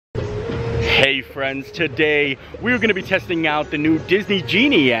Hey friends, today we're going to be testing out the new Disney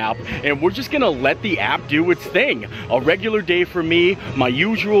Genie app, and we're just going to let the app do its thing. A regular day for me, my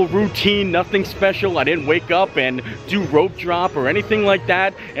usual routine, nothing special. I didn't wake up and do rope drop or anything like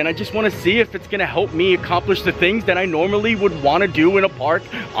that, and I just want to see if it's going to help me accomplish the things that I normally would want to do in a park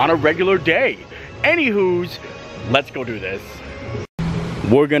on a regular day. Anywho's, let's go do this.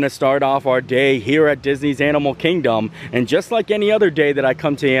 We're gonna start off our day here at Disney's Animal Kingdom, and just like any other day that I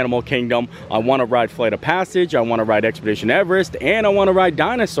come to Animal Kingdom, I want to ride Flight of Passage, I want to ride Expedition Everest, and I want to ride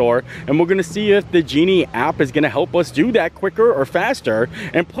Dinosaur, and we're gonna see if the Genie app is gonna help us do that quicker or faster.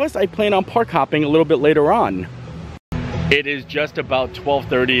 And plus I plan on park hopping a little bit later on. It is just about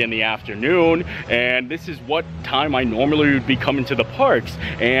 12:30 in the afternoon, and this is what time I normally would be coming to the parks.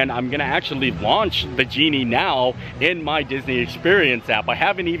 And I'm gonna actually launch the Genie now in my Disney Experience app. I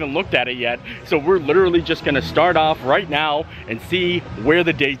haven't even looked at it yet, so we're literally just gonna start off right now and see where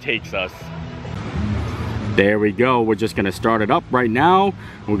the day takes us. There we go. We're just gonna start it up right now.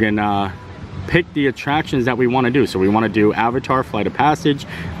 We're gonna pick the attractions that we want to do. So we want to do Avatar, Flight of Passage,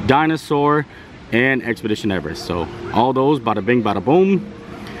 Dinosaur, and Expedition Everest. So all those, bada bing, bada boom.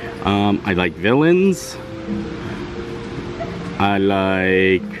 I like villains. I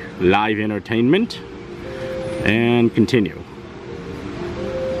like live entertainment. And continue.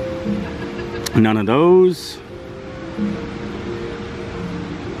 None of those.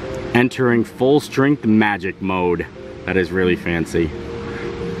 Entering full strength magic mode. That is really fancy.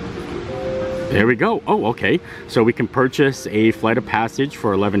 There we go. Oh, okay. So we can purchase a Flight of Passage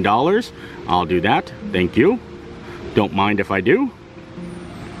for $11. I'll do that. Thank you. Don't mind if I do.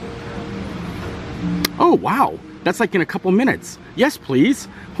 Oh, wow. That's like in a couple minutes. Yes, please.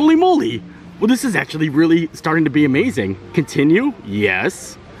 Holy moly. Well, this is actually really starting to be amazing. Continue.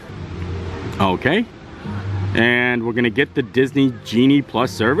 Yes. Okay. And we're going to get the Disney Genie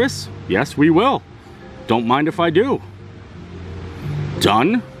Plus service. Yes, we will. Don't mind if I do.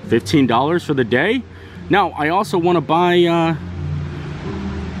 Done. $15 for the day. Now, I also want to buy,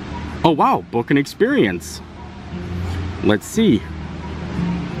 oh wow, book an experience. Let's see.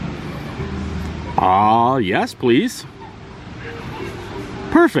 Yes, please.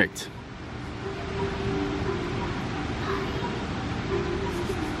 Perfect.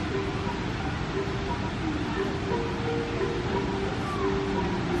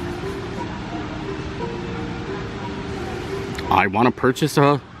 I want to purchase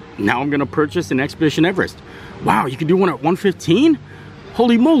now I'm gonna purchase an Expedition Everest. Wow, you can do one at 115?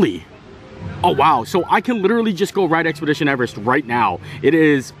 Holy moly. Oh wow, so I can literally just go ride Expedition Everest right now. It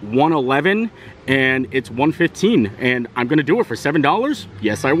is 111 and it's 115, and I'm gonna do it for $7?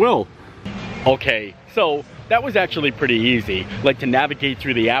 Yes, I will. Okay, so that was actually pretty easy, like to navigate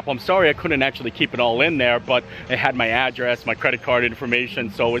through the app. I'm sorry I couldn't actually keep it all in there, but it had my address, my credit card information,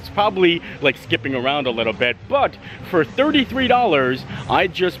 so it's probably like skipping around a little bit. But for $33, I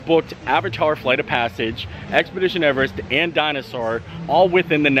just booked Avatar, Flight of Passage, Expedition Everest, and Dinosaur all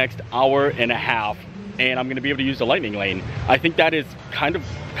within the next hour and a half. And I'm gonna be able to use the lightning lane. I think that is kind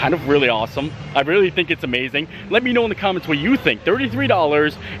of really awesome. I really think it's amazing. Let me know in the comments what you think.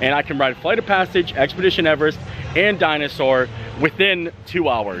 $33 and I can ride Flight of Passage, Expedition Everest, and Dinosaur within 2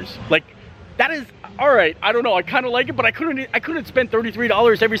 hours. Like, that is all right. I don't know, I kind of like it, but I couldn't spend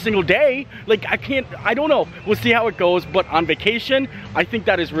 $33 every single day. Like, I don't know. We'll see how it goes, but on vacation, I think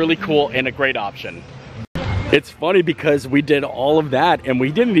that is really cool and a great option. It's funny because we did all of that and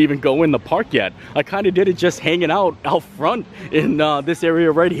we didn't even go in the park yet. I kind of did it just hanging out front in this area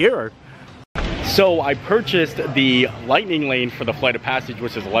right here. So I purchased the lightning lane for the Flight of Passage,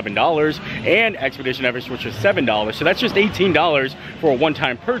 which is $11, and Expedition Everest, which is $7. So that's just $18 for a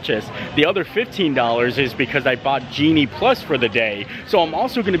one-time purchase. The other $15 is because I bought Genie Plus for the day. So I'm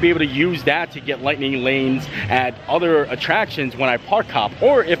also going to be able to use that to get lightning lanes at other attractions when I park hop,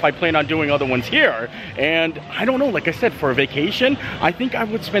 or if I plan on doing other ones here. And I don't know, like I said, for a vacation, I think I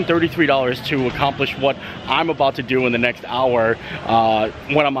would spend $33 to accomplish what I'm about to do in the next hour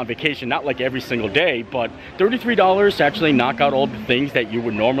when I'm on vacation. Not like every single day, but $33 to actually knock out all the things that you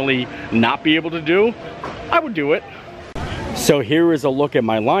would normally not be able to do, I would do it. So here is a look at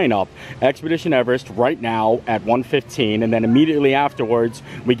my lineup. Expedition Everest right now at 115, and then immediately afterwards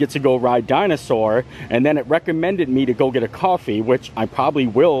we get to go ride Dinosaur, and then it recommended me to go get a coffee, which I probably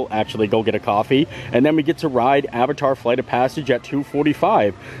will actually go get a coffee, and then we get to ride Avatar Flight of Passage at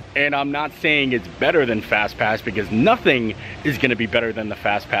 2:45. And I'm not saying it's better than Fast Pass, because nothing is going to be better than the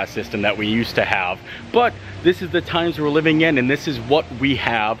Fast Pass system that we used to have, but this is the times we're living in and this is what we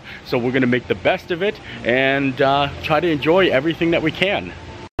have, so we're going to make the best of it and try to enjoy everything that we can.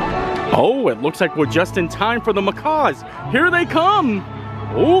 Oh, it looks like we're just in time for the macaws. Here they come.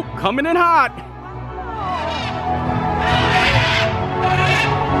 Oh, coming in hot.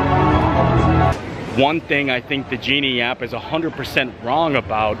 One thing I think the Genie app is 100% wrong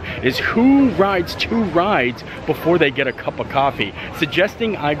about is who rides 2 rides before they get a cup of coffee.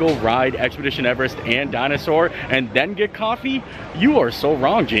 Suggesting I go ride Expedition Everest and Dinosaur and then get coffee? You are so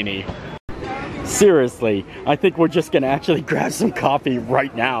wrong, Genie. Seriously, I think we're just gonna actually grab some coffee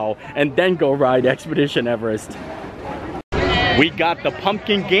right now and then go ride Expedition Everest. We got the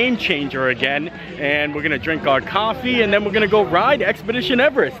pumpkin game changer again, and we're gonna drink our coffee and then we're gonna go ride Expedition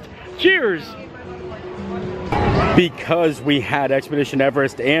Everest. Cheers! Because we had Expedition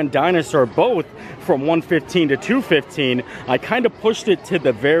Everest and Dinosaur both from 1:15 to 2:15, I kind of pushed it to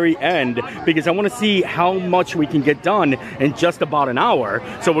the very end because I want to see how much we can get done in just about an hour.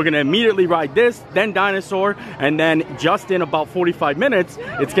 So we're going to immediately ride this, then Dinosaur, and then just in about 45 minutes,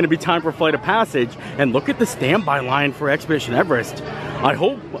 it's going to be time for Flight of Passage. And look at the standby line for Expedition Everest. I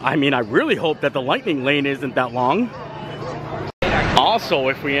really hope that the lightning lane isn't that long. Also,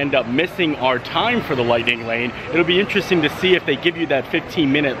 if we end up missing our time for the lightning lane, it'll be interesting to see if they give you that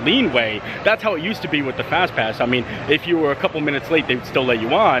 15-minute leeway. That's how it used to be with the Fast Pass. I mean, if you were a couple minutes late, they would still let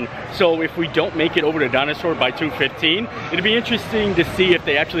you on. So if we don't make it over to Dinosaur by 2:15, it'll be interesting to see if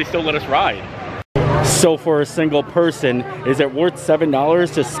they actually still let us ride. So for a single person, is it worth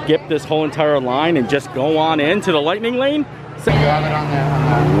 $7 to skip this whole entire line and just go on into the lightning lane? You have it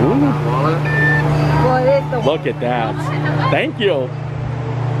on that wallet? Look at that. Thank you.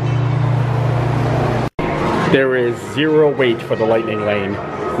 There is 0 wait for the lightning lane.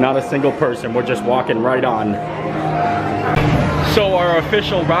 Not a single person. We're just walking right on. So our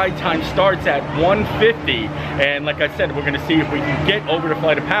official ride time starts at 1:50, and like I said, we're going to see if we can get over to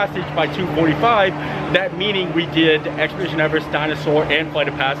Flight of Passage by 2:45. That meaning we did Expedition Everest, Dinosaur, and Flight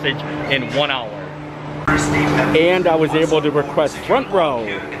of Passage in 1 hour. And I was able to request front row.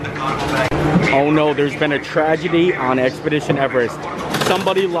 Oh no, there's been a tragedy on Expedition Everest.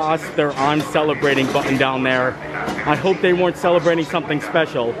 Somebody lost their I'm celebrating button down there. I hope they weren't celebrating something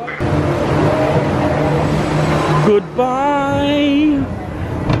special. Goodbye.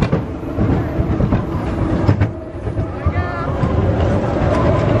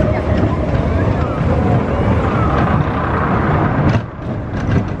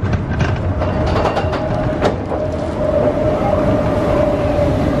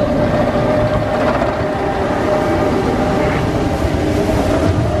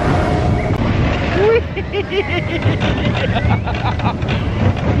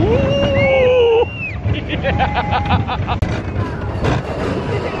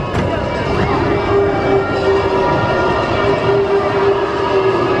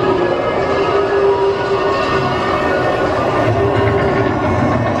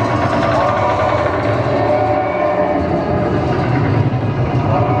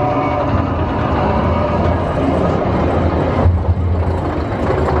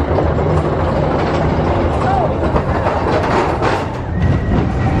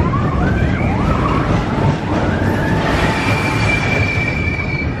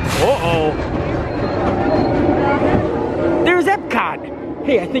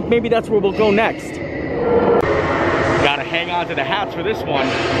 Hey, I think maybe that's where we'll go next. Gotta hang on to the hats for this one.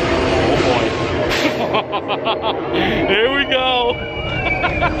 Oh boy. Here we go.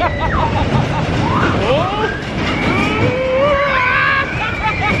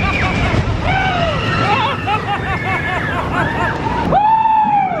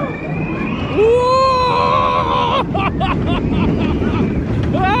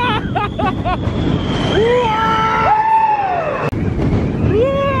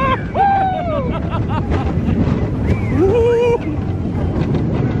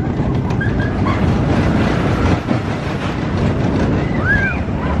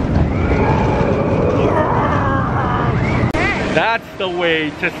 That's the way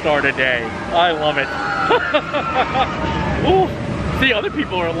to start a day. I love it. Ooh, see, other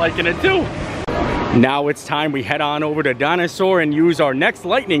people are liking it too. Now it's time we head on over to Dinosaur and use our next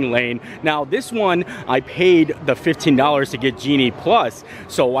lightning lane. Now this one, I paid the $15 to get Genie Plus,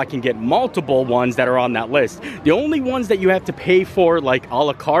 so I can get multiple ones that are on that list. The only ones that you have to pay for, like a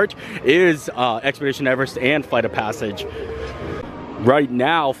la carte, is Expedition Everest and Flight of Passage. Right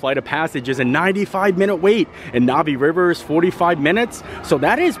now, Flight of Passage is a 95-minute wait, and Navi River is 45 minutes, so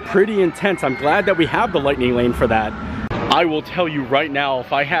that is pretty intense. I'm glad that we have the lightning lane for that. I will tell you right now,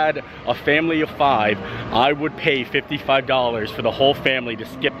 if I had a family of 5, I would pay $55 for the whole family to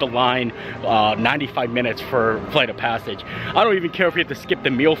skip the line 95 minutes for Flight of Passage. I don't even care if you have to skip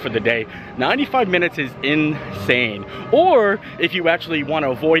the meal for the day. 95 minutes is insane. Or if you actually want to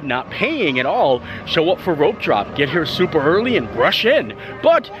avoid not paying at all, show up for rope drop. Get here super early and rush in.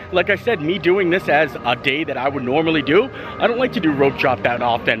 But like I said, me doing this as a day that I would normally do, I don't like to do rope drop that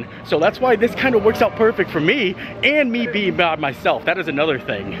often. So that's why this kind of works out perfect for me, and me being by myself. That is another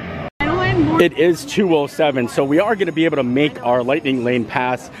thing. It is 2:07, so we are going to be able to make our Lightning Lane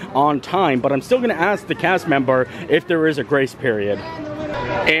pass on time, but I'm still going to ask the cast member if there is a grace period.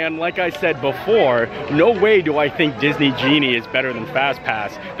 And like I said before, no way do I think Disney Genie is better than Fast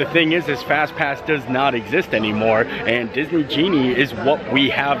Pass. The thing is Fast Pass does not exist anymore, and Disney Genie is what we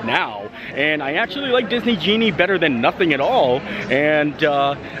have now. And I actually like Disney Genie better than nothing at all. And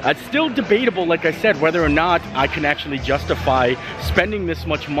it's still debatable, like I said, whether or not I can actually justify spending this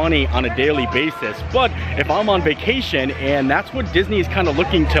much money on a daily basis. But if I'm on vacation, and that's what Disney is kind of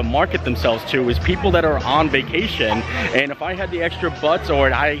looking to market themselves to, is people that are on vacation. And if I had the extra butts,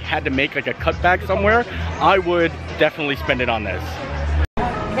 or I had to make like a cutback somewhere, I would definitely spend it on this.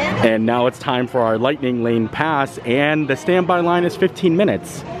 And now it's time for our Lightning Lane pass, and the standby line is 15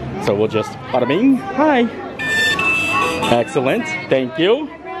 minutes. So we'll just bada bing, hi. Excellent, thank you.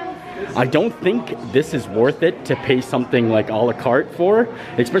 I don't think this is worth it to pay something like a la carte for,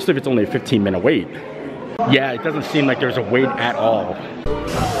 especially if it's only a 15-minute wait. Yeah, it doesn't seem like there's a wait at all.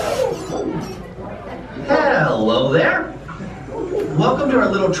 Hello there. Welcome to our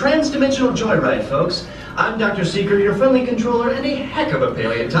little trans-dimensional joyride, folks. I'm Dr. Seeker, your friendly controller, and a heck of a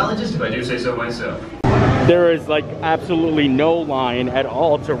paleontologist, if I do say so myself. There is like absolutely no line at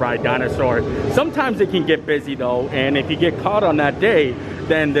all to ride Dinosaur. Sometimes it can get busy though, and if you get caught on that day,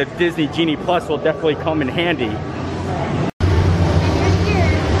 then the Disney Genie Plus will definitely come in handy.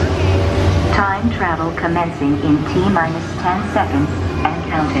 Time travel commencing in T-minus 10 seconds and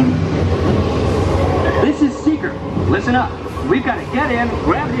counting. This is Seeker. Listen up. We've got to get in,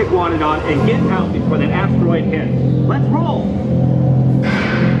 grab the Iguanodon, and get out before that asteroid hits. Let's roll!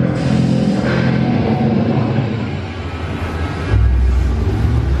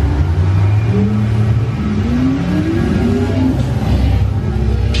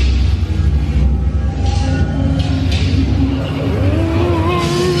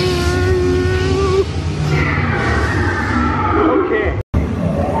 Okay.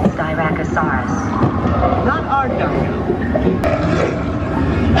 Styracosaurus. Not our dino.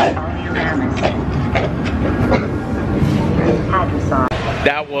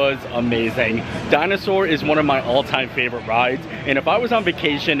 That was amazing. Dinosaur is one of my all-time favorite rides, and if I was on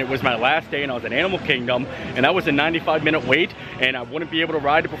vacation, it was my last day and I was at Animal Kingdom, and that was a 95-minute wait, and I wouldn't be able to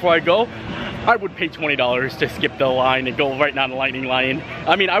ride it before I go, I would pay $20 to skip the line and go right down the Lightning Lane.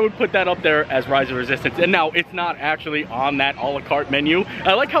 I mean, I would put that up there as Rise of Resistance. And now, it's not actually on that a la carte menu.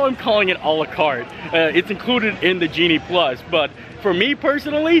 I like how I'm calling it a la carte. It's included in the Genie Plus, but for me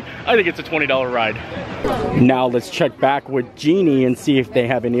personally, I think it's a $20 ride. Now let's check back with Genie and see if they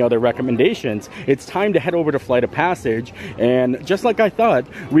have any other recommendations. It's time to head over to Flight of Passage, and just like I thought,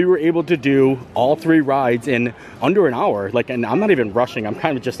 we were able to do all 3 rides in under an hour. And I'm not even rushing, I'm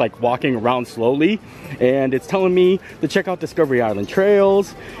kind of just like walking around slowly, and it's telling me to check out Discovery Island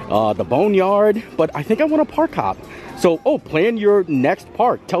Trails, the Boneyard, but I think I want a park hop. So, plan your next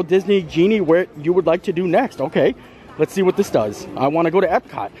park. Tell Disney Genie where you would like to do next. Okay, let's see what this does. I want to go to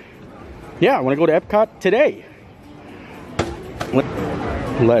Epcot. Yeah, I want to go to Epcot today.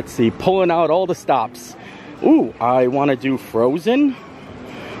 Let's see, pulling out all the stops. Ooh, I want to do Frozen.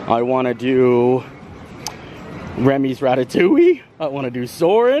 I want to do Remy's Ratatouille. I want to do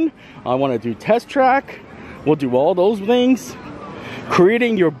Soarin'. I want to do Test Track. We'll do all those things.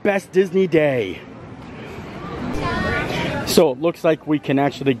 Creating your best Disney day. So it looks like we can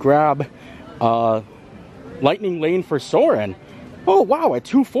actually grab Lightning Lane for Soarin'. Oh wow, at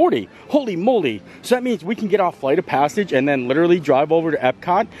 2:40. Holy moly. So that means we can get off Flight of Passage and then literally drive over to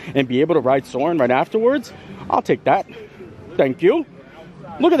Epcot and be able to ride Soarin' right afterwards. I'll take that. Thank you.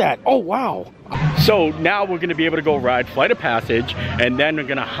 Look at that. Oh wow. So now we're going to be able to go ride Flight of Passage, and then we're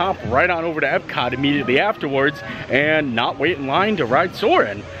going to hop right on over to Epcot immediately afterwards and not wait in line to ride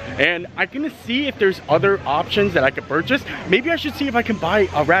Soarin'. And I'm going to see if there's other options that I could purchase. Maybe I should see if I can buy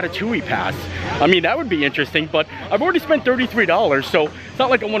a Ratatouille pass. I mean, that would be interesting, but I've already spent $33, so it's not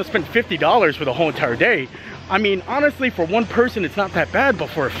like I want to spend $50 for the whole entire day. I mean, honestly, for one person, it's not that bad, but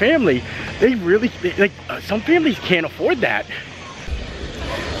for a family, some families can't afford that.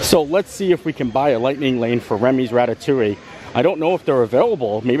 So let's see if we can buy a Lightning Lane for Remy's Ratatouille. I don't know if they're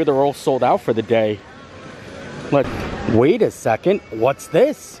available. Maybe they're all sold out for the day. Wait a second. What's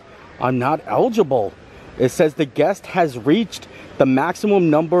this? I'm not eligible. It says the guest has reached the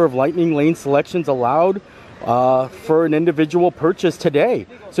maximum number of lightning lane selections allowed for an individual purchase today.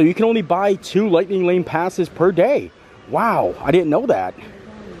 So you can only buy 2 lightning lane passes per day. Wow, I didn't know that.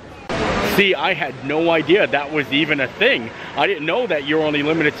 See, I had no idea that was even a thing. I didn't know that you're only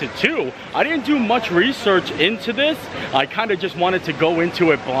limited to 2. I didn't do much research into this. I kind of just wanted to go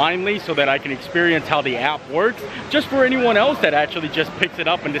into it blindly so that I can experience how the app works, just for anyone else that actually just picks it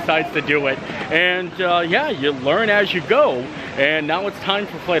up and decides to do it. And yeah, you learn as you go. And now it's time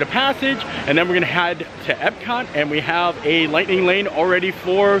for Flight of Passage, and then we're gonna head to Epcot, and we have a lightning lane already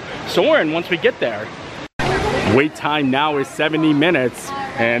for Soarin' once we get there. Wait time now is 70 minutes,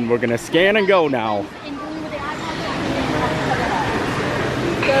 and we're gonna scan and go now.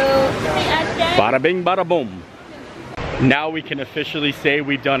 Bada bing, bada boom. Now we can officially say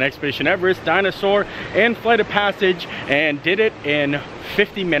we've done Expedition Everest, Dinosaur, and Flight of Passage, and did it in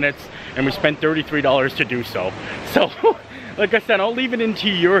 50 minutes, and we spent $33 to do so. So, like I said, I'll leave it into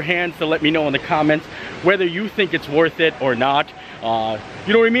your hands to let me know in the comments whether you think it's worth it or not.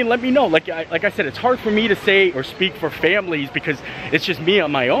 You know what I mean? Let me know. Like I said, it's hard for me to say or speak for families because it's just me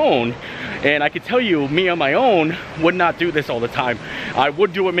on my own. And I can tell you, me on my own would not do this all the time. I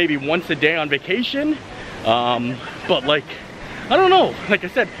would do it maybe once a day on vacation. But like, I don't know. Like I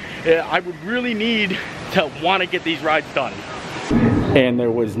said, I would really need to want to get these rides done. And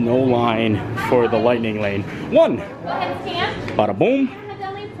there was no line for the lightning lane. 1. Go ahead and stand. Bada boom. And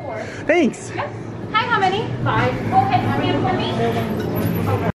then lean forward. Thanks. Yep. Hi, how many? 5. Go ahead and stand for me.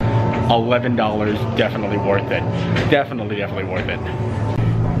 $11, definitely worth it. Definitely worth it.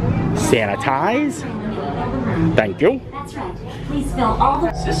 Sanitize. Thank you. That's right. Please fill all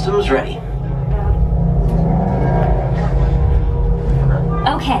the... Systems ready.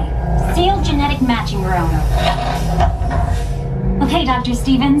 Okay. Sealed genetic matching room. Okay, Dr.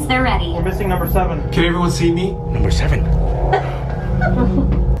 Stevens, they're ready. We're missing number 7. Can everyone see me? Number 7.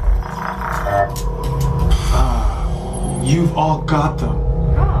 You've all got them.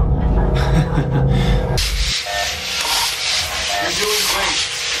 You're doing great.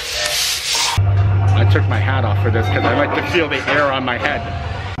 I took my hat off for this because I like to feel the air on my head.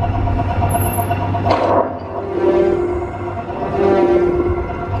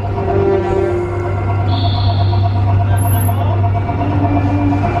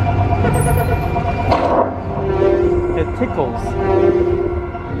 It tickles.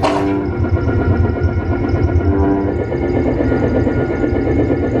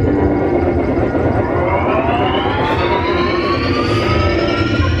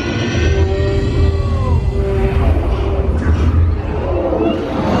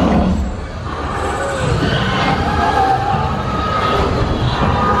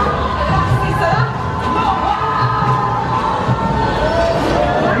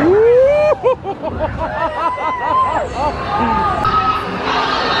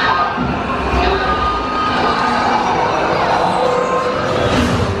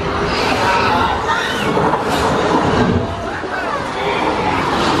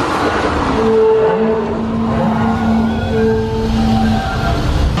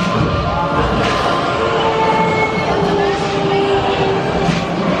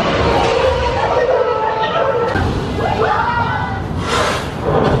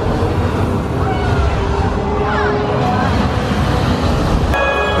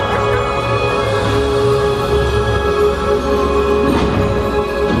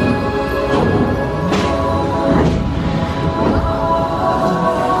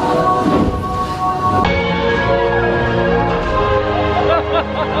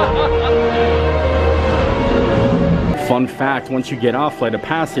 Fun fact, once you get off Flight of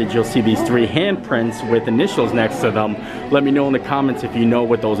Passage, you'll see these 3 handprints with initials next to them. Let me know in the comments if you know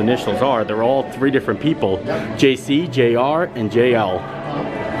what those initials are. They're all 3 different people. JC, JR, and JL.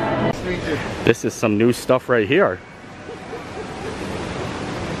 This is some new stuff right here.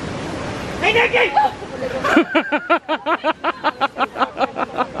 Hey, Nikki!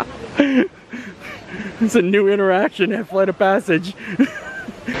 It's a new interaction at Flight of Passage.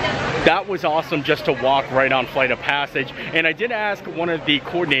 That was awesome just to walk right on Flight of Passage. And I did ask one of the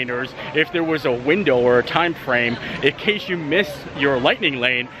coordinators if there was a window or a time frame in case you miss your lightning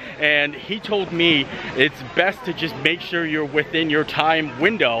lane. And he told me it's best to just make sure you're within your time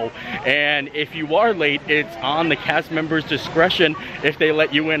window. And if you are late, it's on the cast member's discretion if they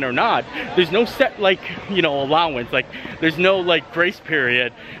let you in or not. There's no set, like, you know, allowance. Like, there's no, like, grace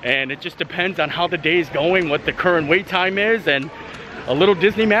period. And it just depends on how the day is going, what the current wait time is, and a little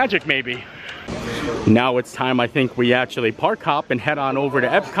Disney magic maybe. Now it's time, I think, we actually park hop and head on over to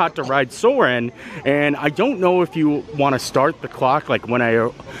Epcot to ride Soarin'. And I don't know if you want to start the clock like when I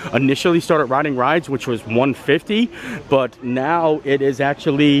initially started riding rides, which was 1:50, but now it is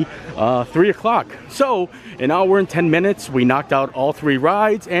actually 3 o'clock. So in an hour and 10 minutes, we knocked out all 3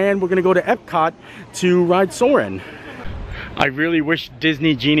 rides, and we're gonna go to Epcot to ride Soarin'. I really wish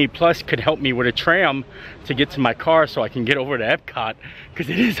Disney Genie Plus could help me with a tram to get to my car so I can get over to Epcot, because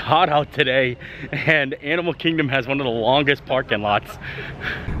it is hot out today and Animal Kingdom has one of the longest parking lots.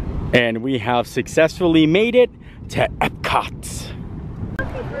 And we have successfully made it to Epcot.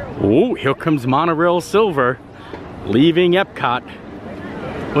 Oh, here comes Monorail Silver leaving Epcot.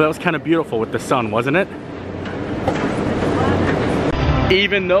 Well, that was kind of beautiful with the sun, wasn't it?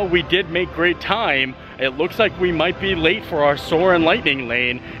 Even though we did make great time, it looks like we might be late for our Soarin' Lightning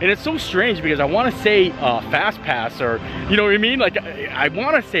Lane. And it's so strange because I want to say Fast Pass, or you know what I mean? Like I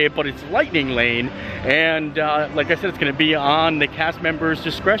want to say it, but it's Lightning Lane. And like I said, it's going to be on the cast members'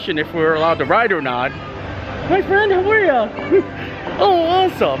 discretion if we're allowed to ride or not. My friend, how are you? Oh,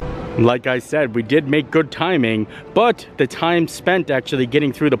 awesome. Like I said, we did make good timing, but the time spent actually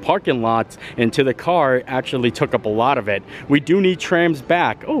getting through the parking lots and to the car actually took up a lot of it. We do need trams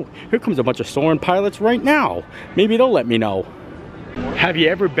back. Oh, here comes a bunch of Soarin' pilots right now. Maybe they'll let me know. Have you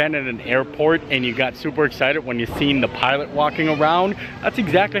ever been at an airport and you got super excited when you seen the pilot walking around? That's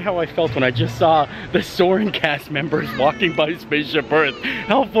exactly how I felt when I just saw the Soarin' cast members walking by Spaceship Earth.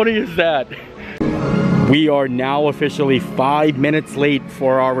 How funny is that? We are now officially 5 minutes late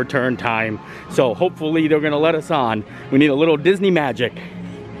for our return time. So hopefully they're gonna let us on. We need a little Disney magic.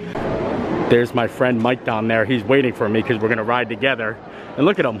 There's my friend Mike down there. He's waiting for me because we're gonna ride together. And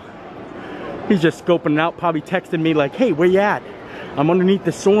look at him. He's just scoping it out, probably texting me like, hey, where you at? I'm underneath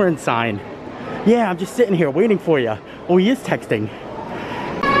the Soarin' sign. Yeah, I'm just sitting here waiting for you. Oh, he is texting.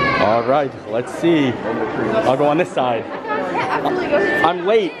 All right, let's see. I'll go on this side. I'm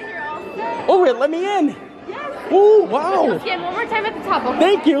late. Oh, it let me in. Yes. Oh, wow. Again, one more time at the top, okay?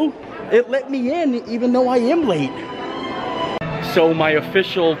 Thank you. It let me in even though I am late. So my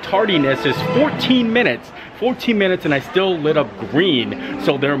official tardiness is 14 minutes. 14 minutes and I still lit up green.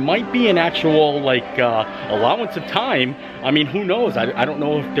 So there might be an actual like allowance of time. I mean, who knows? I don't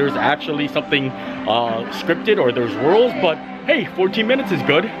know if there's actually something scripted or there's rules, but hey, 14 minutes is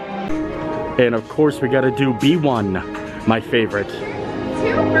good. And of course we gotta do B1, my favorite. 2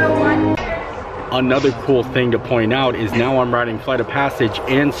 for 1. Another cool thing to point out is now I'm riding Flight of Passage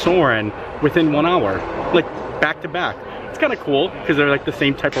and Soarin' within 1 hour, like back to back. It's kind of cool because they're like the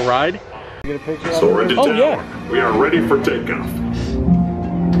same type of ride. Soarin' to tower. Yeah. We are ready for takeoff.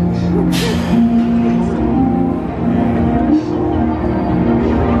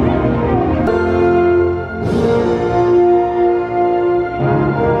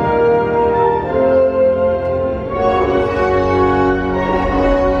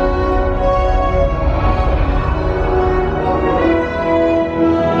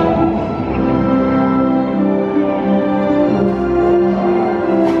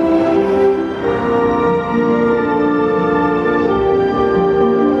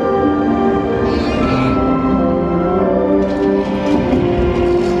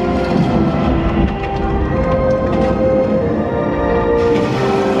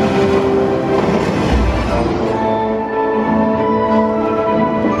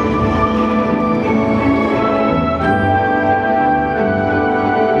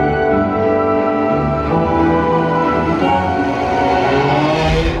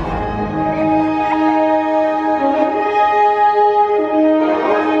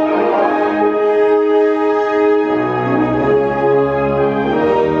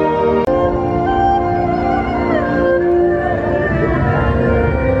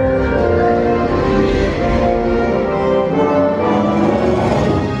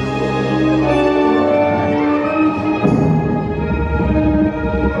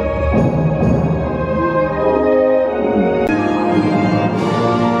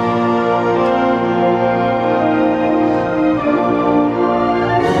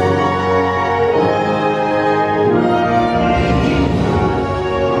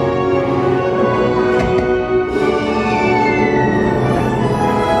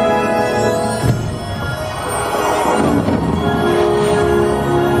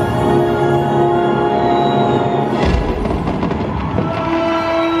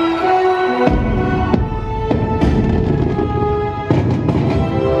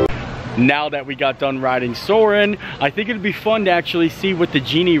 Now that we got done riding Soarin', I think it'd be fun to actually see what the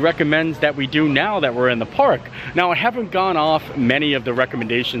Genie recommends that we do now that we're in the park. Now, I haven't gone off many of the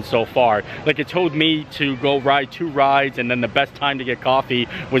recommendations so far. Like, it told me to go ride 2 rides, and then the best time to get coffee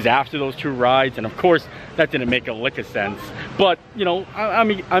was after those 2 rides, and of course that didn't make a lick of sense. But you know,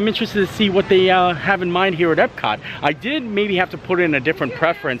 I'm interested to see what they have in mind here at Epcot. I did maybe have to put in a different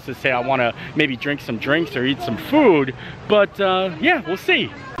preference to say I want to maybe drink some drinks or eat some food, but yeah, we'll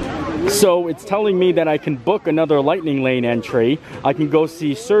see. So it's telling me that I can book another Lightning Lane entry. I can go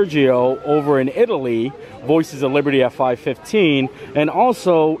see Sergio over in Italy, Voices of Liberty at 5:15, and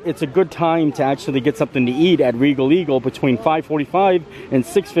also it's a good time to actually get something to eat at Regal Eagle between 5:45 and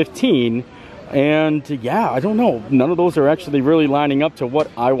 6:15. And yeah, I don't know, none of those are actually really lining up to what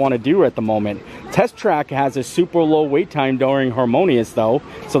I want to do at the moment. Test Track has a super low wait time during Harmonious though,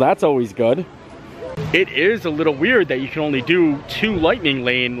 so that's always good. It is a little weird that you can only do 2 Lightning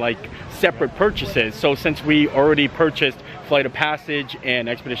Lane like separate purchases. So since we already purchased Flight of Passage and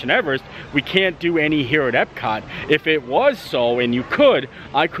Expedition Everest, we can't do any here at Epcot. If it was so, and you could,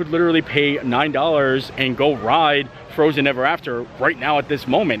 I could literally pay $9 and go ride Frozen Ever After right now at this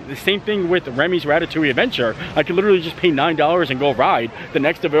moment. The same thing with Remy's Ratatouille Adventure. I could literally just pay $9 and go ride. The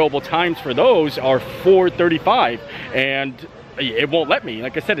next available times for those are $4:35, and it won't let me.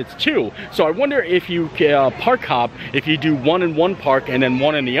 Like I said, it's 2. So I wonder if you park hop, if you do 1 in one park and then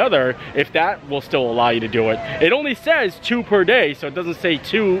 1 in the other, if that will still allow you to do it. It only says 2 per day, so it doesn't say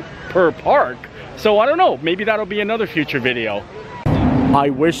 2 per park. So I don't know, maybe that'll be another future video. I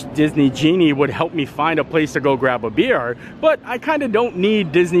wish Disney Genie would help me find a place to go grab a beer, but I kind of don't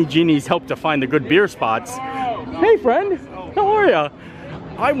need Disney Genie's help to find the good beer spots. Hey friend, how are ya?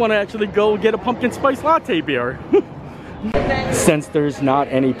 I want to actually go get a pumpkin spice latte beer. Since there's not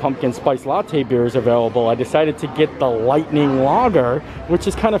any pumpkin spice latte beers available, I decided to get the Lightning Lager, which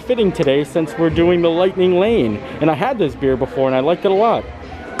is kind of fitting today since we're doing the Lightning Lane. And I had this beer before and I liked it a lot.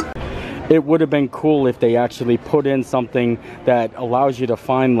 It would have been cool if they actually put in something that allows you to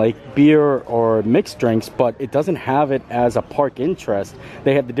find like beer or mixed drinks, but it doesn't have it as a park interest.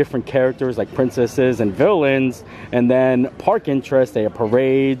 They have the different characters like princesses and villains, and then park interest, they have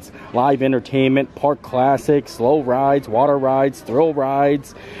parades, live entertainment, park classics, slow rides, water rides, thrill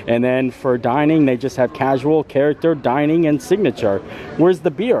rides, and then for dining they just have casual, character, dining, and signature. Where's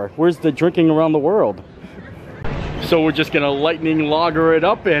the beer? Where's the drinking around the world? So we're just gonna Lightning Lager it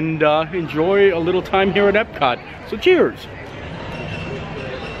up and enjoy a little time here at Epcot. So cheers!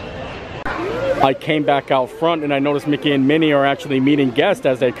 I came back out front and I noticed Mickey and Minnie are actually meeting guests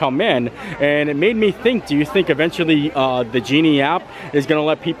as they come in, and it made me think, do you think eventually the Genie app is gonna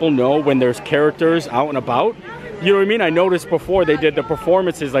let people know when there's characters out and about? You know what I mean? I noticed before they did the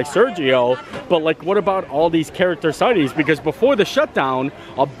performances like Sergio, but like what about all these character sightings? Because before the shutdown,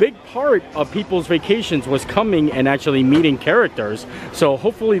 a big part of people's vacations was coming and actually meeting characters. So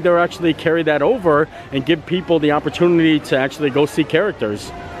hopefully they'll actually carry that over and give people the opportunity to actually go see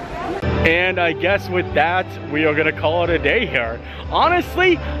characters. And I guess with that, we are gonna call it a day here.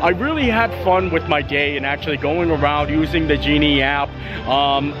 Honestly, I really had fun with my day and actually going around using the Genie app.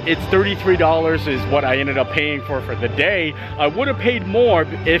 It's $33 is what I ended up paying for the day. I would have paid more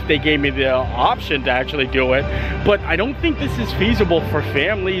if they gave me the option to actually do it, but I don't think this is feasible for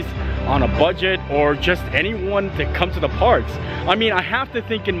families on a budget or just anyone to come to the parks. I mean, I have to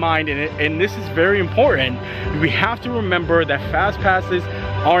think in mind, and this is very important, we have to remember that fast passes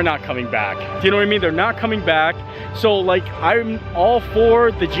are not coming back. Do you know what I mean? They're not coming back. So like, I'm all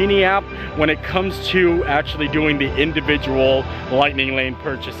for the Genie app when it comes to actually doing the individual Lightning Lane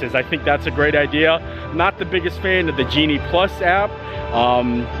purchases. I think that's a great idea. Not the biggest fan of the Genie Plus app.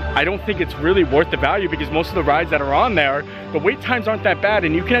 I don't think it's really worth the value because most of the rides that are on there, the wait times aren't that bad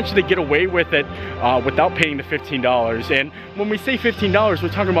and you can actually get away with it without paying the $15. And when we say $15, we're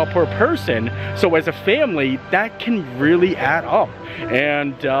talking about per person. So as a family, that can really add up.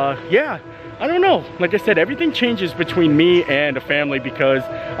 And yeah, I don't know. Like I said, everything changes between me and a family because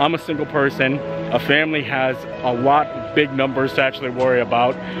I'm a single person. A family has a lot of big numbers to actually worry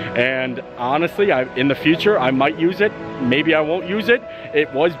about. And honestly, in the future, I might use it. Maybe I won't use it.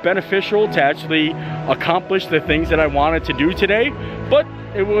 It was beneficial to actually accomplish the things that I wanted to do today, but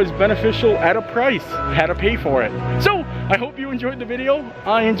it was beneficial at a price. I had to pay for it. So I hope you enjoyed the video.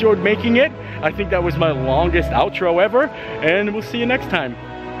 I enjoyed making it. I think that was my longest outro ever, and we'll see you next time.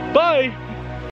 Bye.